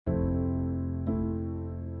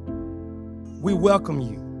we welcome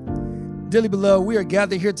you. Dearly beloved, we are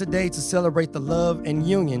gathered here today to celebrate the love and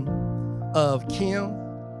union of Kim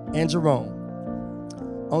and Jerome.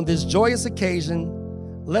 On this joyous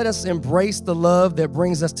occasion, let us embrace the love that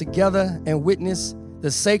brings us together and witness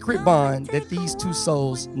the sacred bond that these two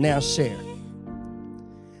souls now share.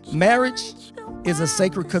 Marriage is a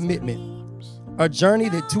sacred commitment, a journey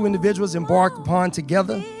that two individuals embark upon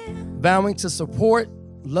together, vowing to support,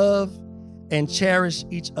 love, and cherish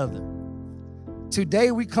each other.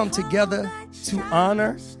 Today we come together to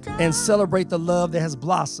honor and celebrate the love that has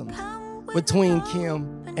blossomed between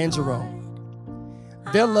Kim and Jerome.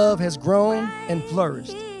 Their love has grown and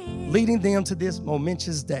flourished, leading them to this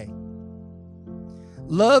momentous day.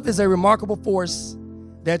 Love is a remarkable force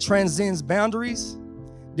that transcends boundaries,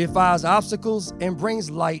 defies obstacles, and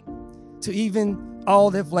brings light to even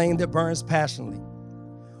all that flame that burns passionately,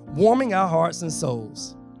 warming our hearts and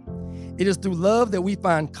souls. It is through love that we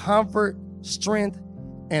find comfort, strength,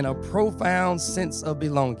 and a profound sense of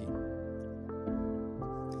belonging.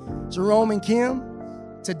 Jerome and Kim,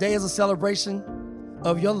 today is a celebration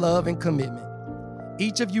of your love and commitment.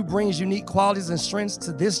 Each of you brings unique qualities and strengths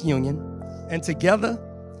to this union, and together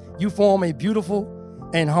you form a beautiful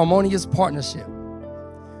and harmonious partnership.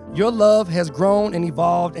 Your love has grown and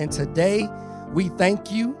evolved, and today we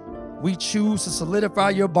thank you. We choose to solidify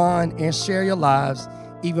your bond and share your lives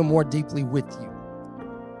even more deeply with you.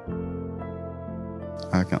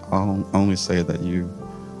 I can only say that you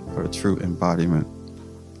are a true embodiment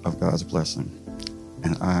of God's blessing.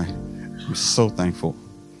 And I am so thankful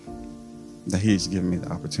that He's given me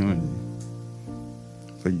the opportunity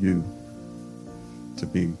for you to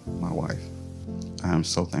be my wife. I am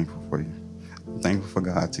so thankful for you. I'm thankful for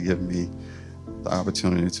God to give me the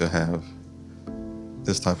opportunity to have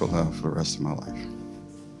this type of love for the rest of my life.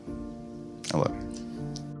 I love you.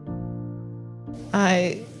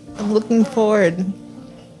 I am looking forward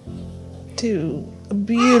to a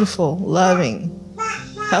beautiful, loving,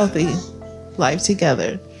 healthy life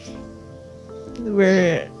together.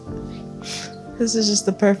 This is just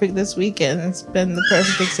this weekend. It's been the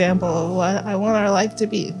perfect example of what I want our life to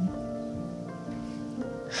be.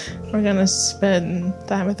 We're gonna spend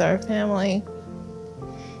time with our family,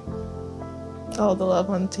 all the loved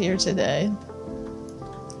ones here today,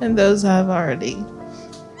 and those have already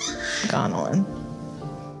gone on.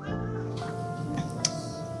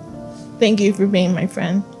 Thank you for being my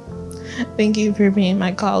friend. Thank you for being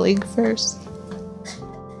my colleague first.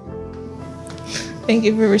 Thank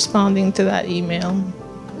you for responding to that email.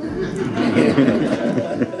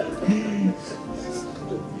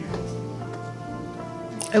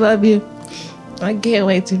 I love you. I can't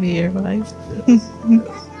wait to be your wife.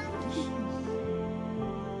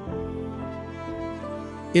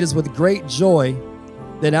 It is with great joy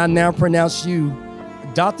that I now pronounce you,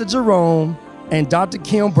 Dr. Jerome and Dr.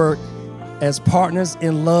 Kim Burke, as partners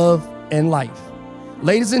in love and life.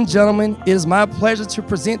 Ladies and gentlemen, it is my pleasure to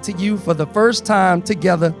present to you for the first time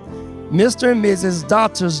together, Mr. and Mrs.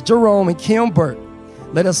 Doctors Jerome and Kim Burke.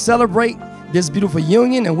 Let us celebrate this beautiful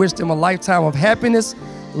union and wish them a lifetime of happiness,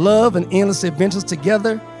 love, and endless adventures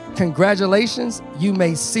together. Congratulations. You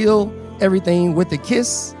may seal everything with a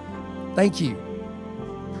kiss. Thank you.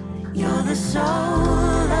 You're the soul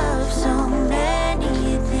of so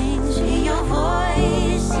many things. Hear your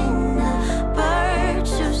voice in the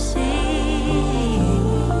birds who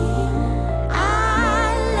sing.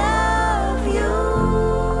 I love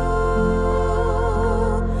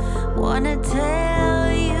you. Wanna tell